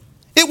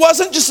 It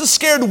wasn't just a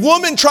scared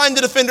woman trying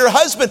to defend her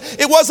husband.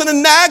 It wasn't a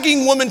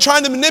nagging woman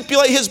trying to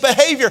manipulate his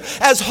behavior.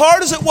 As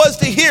hard as it was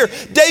to hear,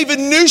 David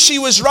knew she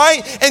was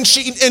right, and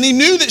he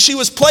knew that she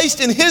was placed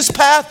in his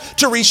path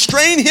to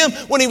restrain him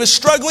when he was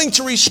struggling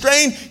to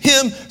restrain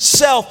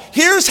himself.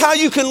 Here's how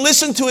you can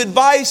listen to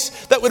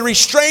advice that would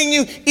restrain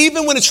you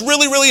even when it's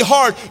really, really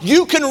hard.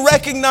 You can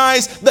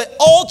recognize that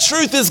all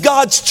truth is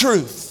God's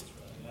truth.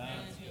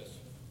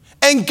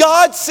 And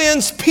God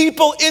sends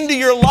people into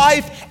your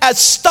life as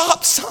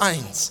stop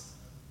signs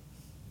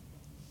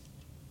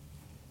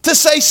to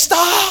say,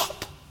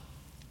 stop,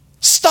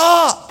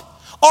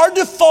 stop. Our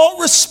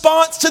default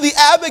response to the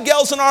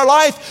Abigails in our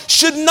life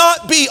should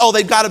not be, oh,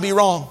 they've got to be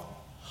wrong.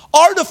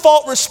 Our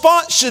default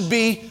response should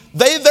be,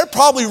 they're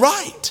probably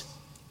right.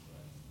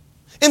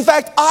 In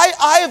fact,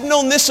 I have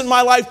known this in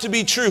my life to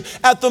be true.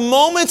 At the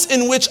moments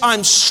in which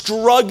I'm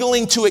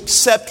struggling to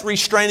accept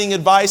restraining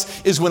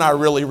advice is when I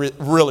really,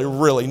 really,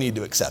 really need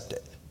to accept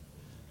it.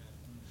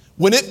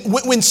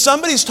 When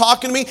somebody's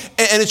talking to me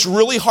and it's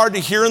really hard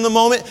to hear in the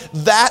moment,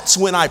 that's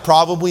when I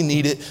probably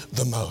need it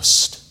the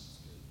most.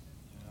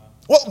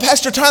 Well,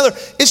 Pastor Tyler,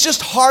 it's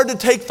just hard to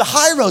take the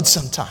high road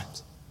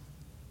sometimes.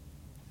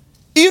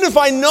 Even if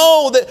I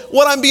know that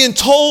what I'm being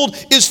told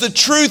is the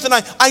truth, and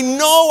I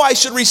know I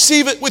should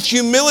receive it with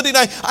humility, and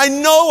I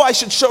know I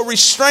should show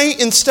restraint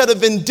instead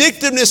of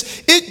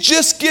vindictiveness, it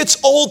just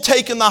gets old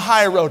taking the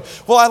high road.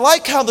 Well, I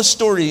like how the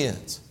story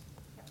ends,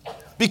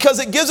 because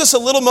it gives us a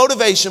little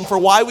motivation for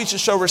why we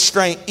should show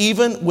restraint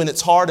even when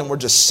it's hard and we're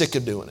just sick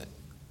of doing it.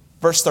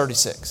 Verse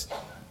 36.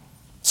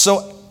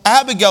 So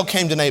Abigail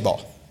came to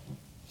Nabal,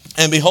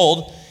 and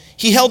behold,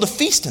 he held a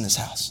feast in his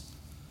house,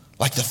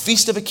 like the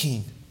feast of a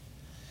king.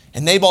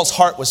 And Nabal's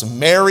heart was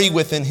merry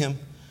within him,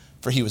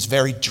 for he was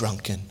very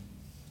drunken.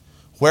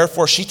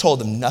 Wherefore she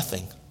told him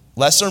nothing,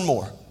 less or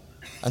more,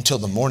 until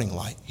the morning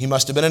light. He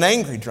must have been an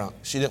angry drunk.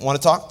 She didn't want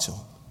to talk to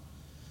him.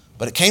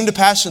 But it came to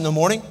pass in the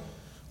morning,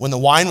 when the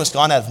wine was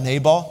gone out of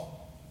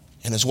Nabal,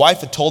 and his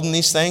wife had told him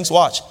these things,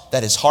 watch,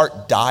 that his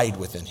heart died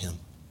within him,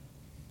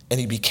 and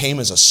he became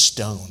as a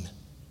stone.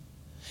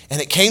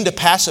 And it came to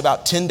pass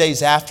about 10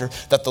 days after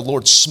that the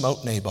Lord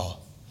smote Nabal,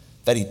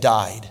 that he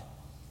died.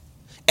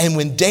 And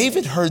when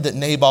David heard that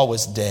Nabal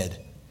was dead,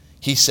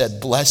 he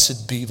said,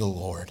 Blessed be the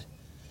Lord,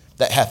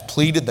 that hath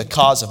pleaded the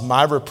cause of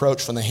my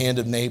reproach from the hand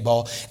of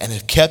Nabal, and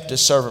hath kept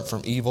his servant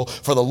from evil.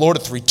 For the Lord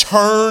hath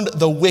returned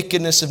the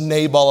wickedness of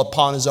Nabal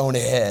upon his own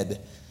head.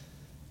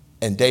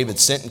 And David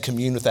sent and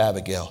communed with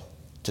Abigail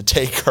to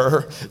take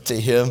her to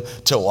him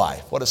to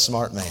wife. What a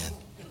smart man.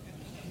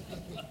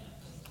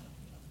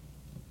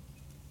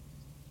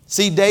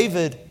 See,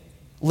 David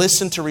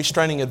listened to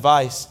restraining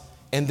advice,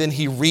 and then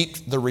he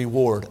reaped the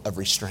reward of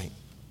restraint.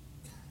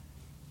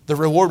 The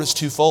reward was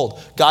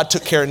twofold. God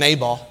took care of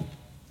Nabal,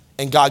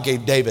 and God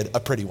gave David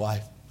a pretty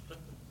wife.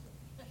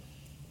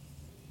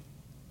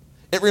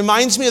 It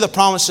reminds me of the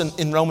promise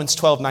in Romans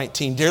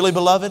 12:19. Dearly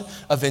beloved,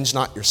 avenge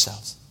not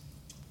yourselves,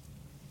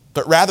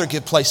 but rather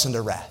give place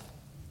unto wrath.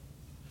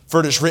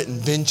 For it is written,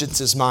 vengeance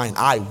is mine,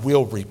 I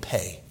will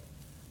repay,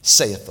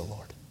 saith the Lord.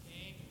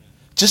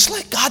 Just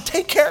let God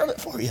take care of it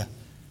for you.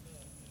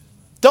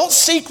 Don't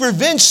seek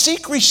revenge,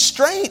 seek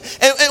restraint.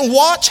 And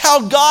watch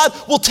how God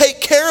will take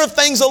care of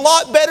things a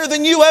lot better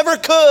than you ever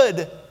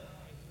could.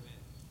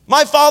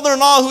 My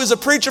father-in-law, who is a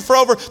preacher for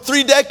over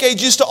 3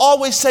 decades, used to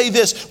always say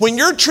this: when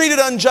you're treated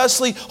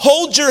unjustly,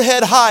 hold your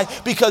head high,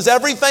 because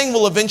everything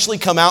will eventually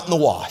come out in the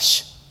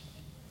wash.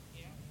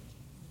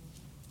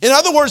 In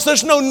other words,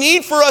 there's no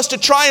need for us to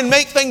try and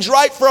make things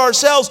right for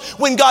ourselves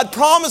when God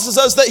promises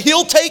us that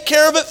He'll take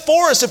care of it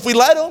for us if we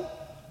let Him.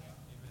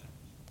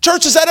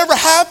 Church, has that ever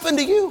happened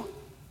to you?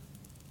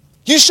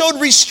 You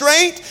showed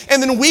restraint, and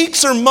then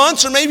weeks or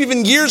months or maybe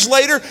even years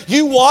later,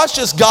 you watched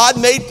as God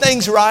made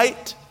things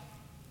right.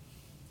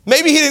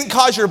 Maybe He didn't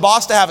cause your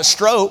boss to have a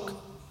stroke.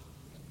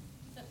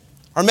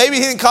 Or maybe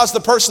He didn't cause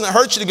the person that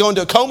hurt you to go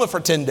into a coma for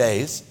 10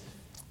 days.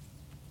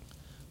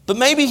 But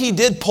maybe He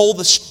did pull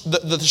the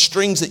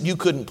strings that you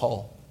couldn't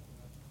pull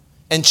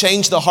and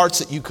change the hearts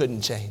that you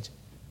couldn't change.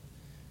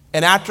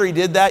 And after He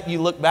did that,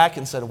 you look back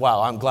and said,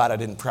 wow, I'm glad I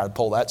didn't try to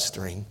pull that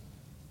string.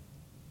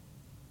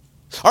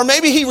 Or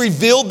maybe He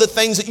revealed the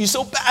things that you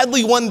so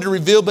badly wanted to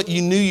reveal, but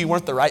you knew you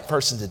weren't the right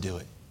person to do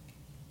it.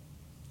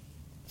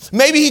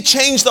 Maybe He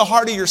changed the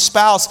heart of your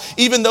spouse,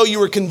 even though you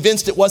were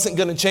convinced it wasn't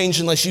going to change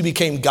unless you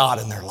became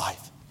God in their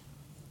life.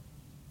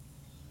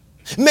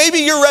 Maybe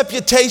your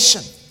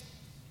reputation.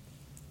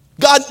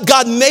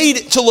 God made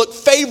it to look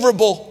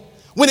favorable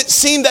when it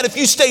seemed that if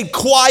you stayed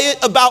quiet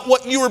about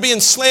what you were being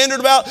slandered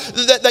about,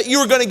 that you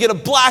were going to get a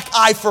black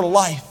eye for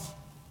life.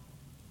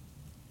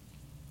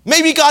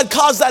 Maybe God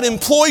caused that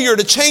employer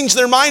to change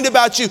their mind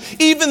about you,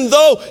 even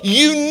though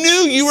you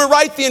knew you were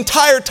right the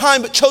entire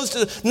time, but chose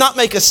to not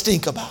make a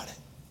stink about it.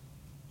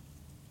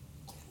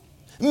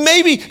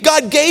 Maybe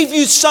God gave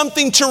you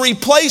something to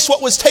replace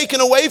what was taken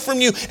away from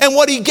you, and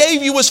what He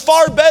gave you was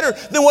far better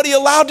than what He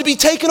allowed to be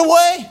taken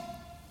away.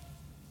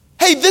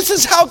 Hey, this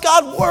is how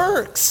God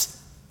works.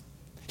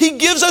 He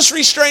gives us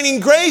restraining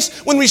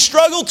grace when we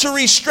struggle to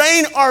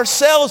restrain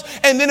ourselves.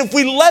 And then if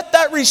we let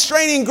that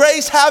restraining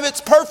grace have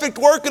its perfect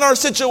work in our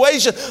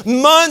situation,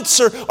 months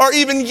or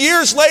even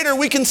years later,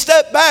 we can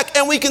step back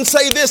and we can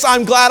say this: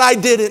 I'm glad I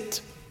did it.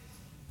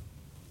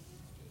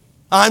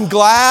 I'm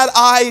glad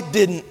I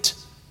didn't.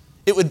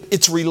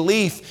 It's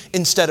relief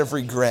instead of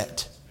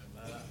regret.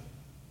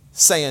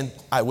 Saying,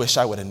 I wish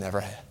I would have never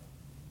had.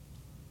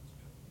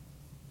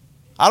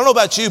 I don't know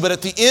about you, but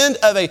at the end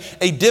of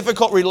a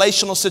difficult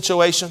relational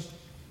situation,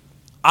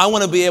 I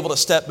want to be able to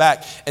step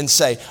back and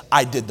say,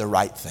 I did the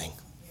right thing.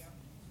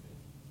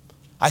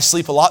 I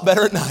sleep a lot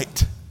better at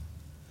night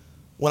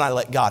when I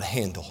let God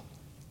handle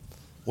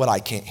what I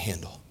can't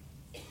handle.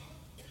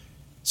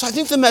 So I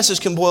think the message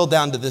can boil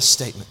down to this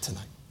statement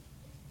tonight.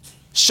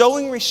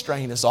 Showing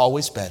restraint is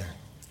always better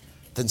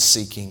than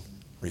seeking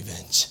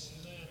revenge.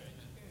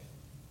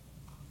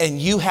 And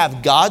you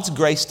have God's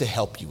grace to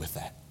help you with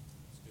that.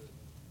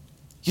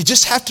 You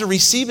just have to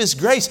receive His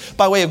grace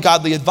by way of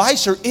godly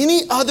advice or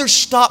any other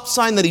stop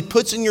sign that He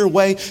puts in your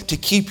way to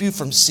keep you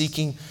from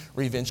seeking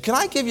revenge. Can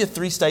I give you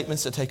 3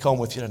 statements to take home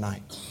with you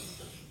tonight?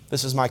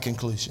 This is my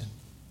conclusion.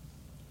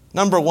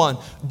 Number one,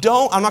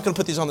 I'm not going to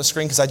put these on the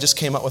screen because I just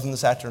came up with them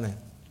this afternoon.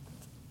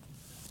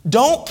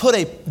 Don't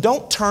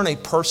turn a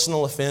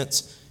personal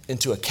offense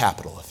into a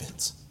capital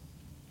offense.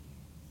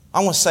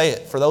 I want to say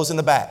it for those in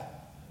the back.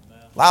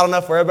 Loud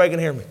enough where everybody can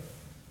hear me.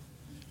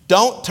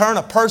 Don't turn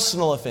a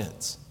personal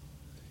offense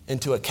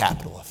into a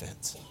capital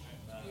offense.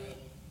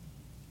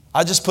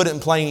 I just put it in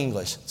plain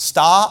English.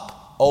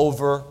 Stop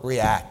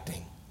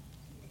overreacting.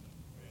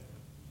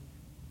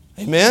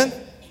 Amen?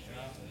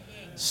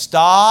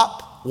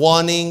 Stop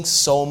wanting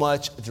so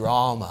much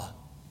drama.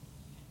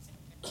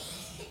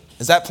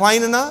 Is that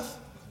plain enough?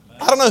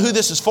 I don't know who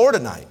this is for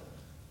tonight.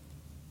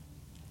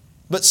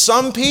 But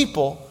some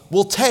people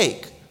will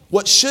take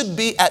what should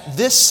be at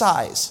this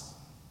size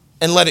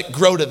and let it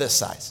grow to this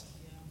size.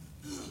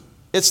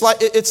 It's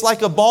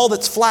like a ball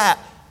that's flat,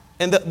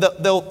 and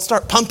they'll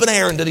start pumping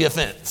air into the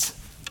offense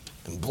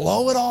and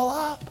blow it all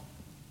up.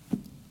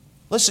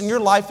 Listen, your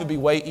life would be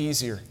way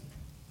easier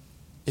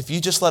if you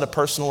just let a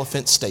personal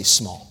offense stay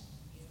small.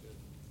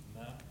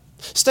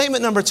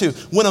 Statement number 2,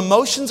 when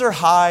emotions are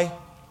high,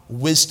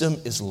 wisdom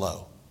is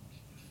low.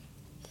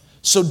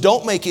 So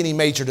don't make any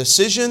major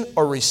decision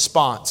or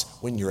response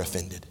when you're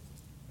offended.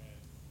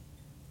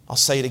 I'll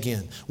say it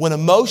again. When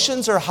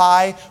emotions are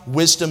high,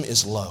 wisdom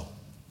is low.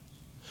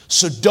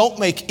 So don't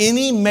make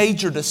any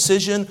major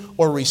decision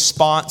or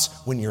response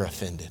when you're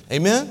offended.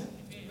 Amen?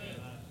 Amen.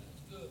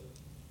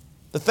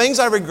 The things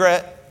I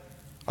regret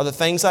are the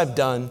things I've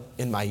done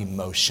in my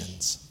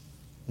emotions,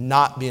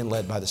 not being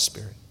led by the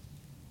Spirit.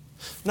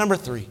 Number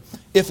 3,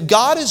 if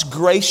God is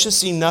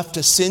gracious enough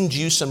to send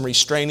you some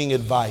restraining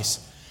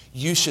advice,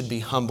 you should be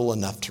humble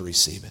enough to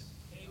receive it.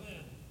 Amen.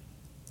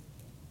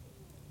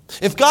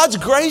 If God's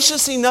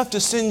gracious enough to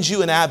send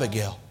you an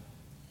Abigail,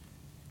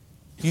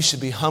 you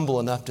should be humble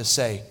enough to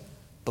say,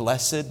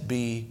 blessed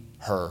be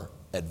her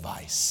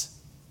advice.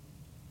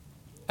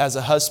 As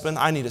a husband,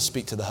 I need to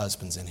speak to the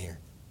husbands in here.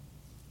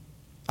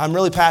 I'm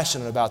really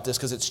passionate about this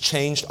because it's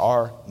changed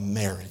our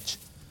marriage.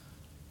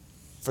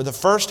 For the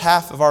first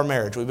half of our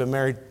marriage, we've been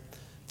married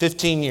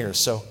 15 years,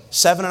 so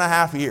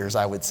 7.5 years,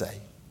 I would say.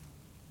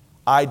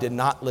 I did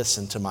not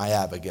listen to my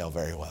Abigail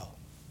very well.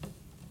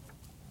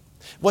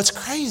 What's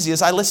crazy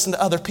is I listened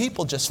to other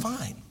people just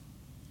fine.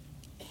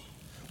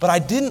 But I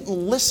didn't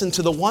listen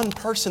to the one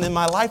person in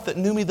my life that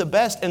knew me the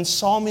best and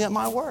saw me at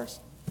my worst.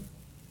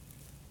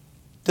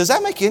 Does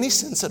that make any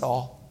sense at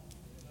all?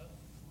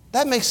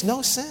 That makes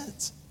no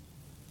sense.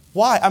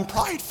 Why? I'm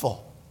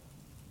prideful.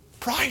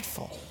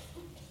 Prideful.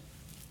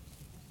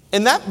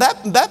 And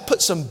that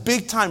put some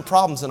big time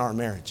problems in our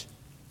marriage.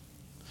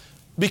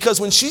 Because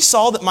when she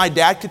saw that my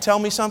dad could tell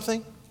me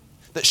something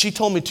that she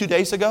told me 2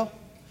 days ago,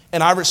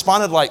 and I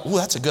responded like, ooh,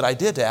 that's a good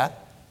idea, Dad.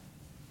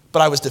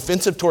 But I was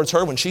defensive towards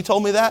her when she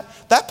told me that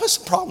put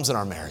some problems in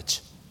our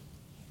marriage.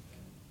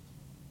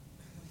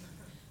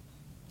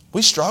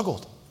 We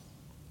struggled.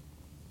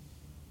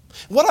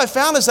 What I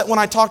found is that when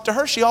I talked to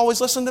her, she always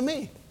listened to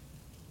me.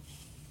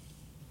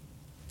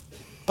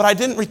 But I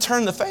didn't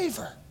return the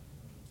favor.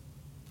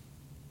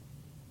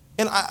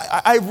 And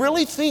I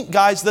really think,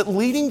 guys, that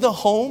leading the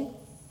home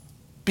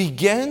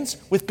begins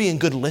with being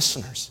good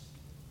listeners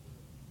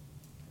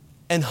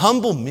and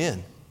humble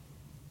men.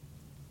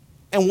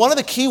 And one of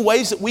the key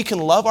ways that we can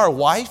love our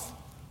wife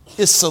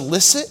is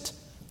solicit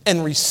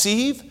and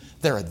receive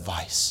their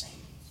advice.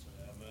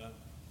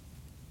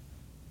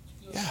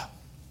 Yeah.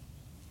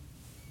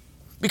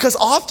 Because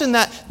often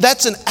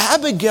that's an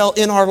Abigail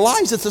in our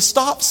lives. It's a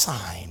stop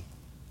sign.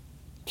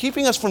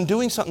 Keeping us from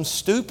doing something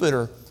stupid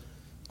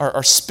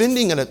or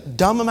spending a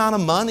dumb amount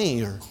of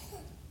money or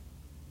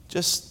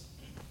just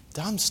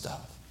dumb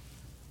stuff.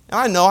 And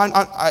I know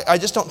I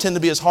just don't tend to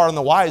be as hard on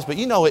the wives, but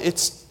you know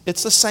it's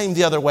the same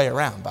the other way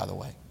around, by the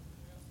way.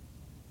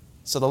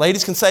 So the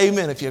ladies can say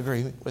amen if you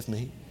agree with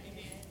me.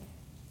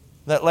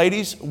 That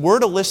ladies, we're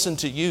to listen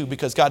to you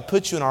because God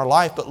put you in our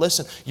life, but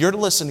listen, you're to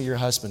listen to your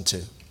husband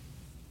too.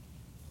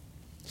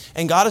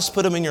 And God has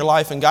put him in your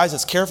life, and guys,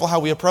 it's careful how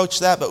we approach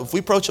that, but if we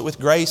approach it with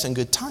grace and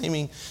good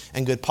timing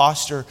and good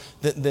posture,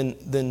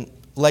 then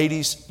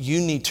ladies, you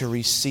need to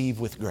receive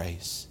with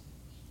grace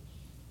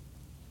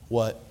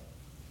what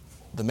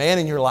the man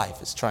in your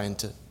life is trying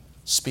to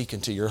speak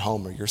into your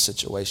home or your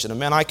situation. And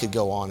man, I could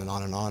go on and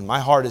on and on. My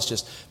heart is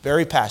just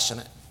very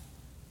passionate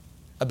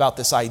about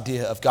this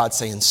idea of God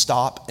saying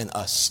stop and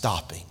us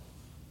stopping.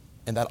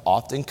 And that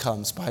often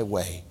comes by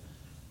way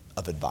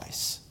of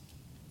advice.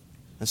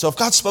 And so if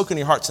God's spoken to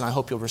your hearts, and I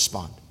hope you'll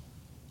respond.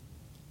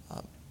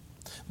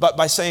 But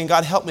by saying,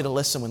 God, help me to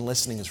listen when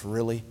listening is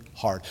really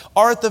hard.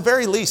 Or at the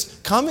very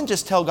least, come and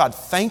just tell God,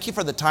 thank you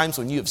for the times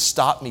when you have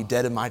stopped me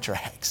dead in my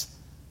tracks.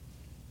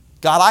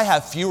 God, I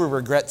have fewer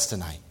regrets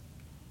tonight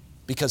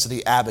because of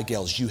the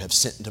Abigails you have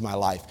sent into my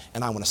life.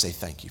 And I want to say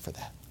thank you for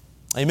that.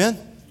 Amen?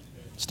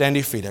 Stand to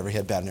your feet, every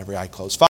head bowed and every eye closed.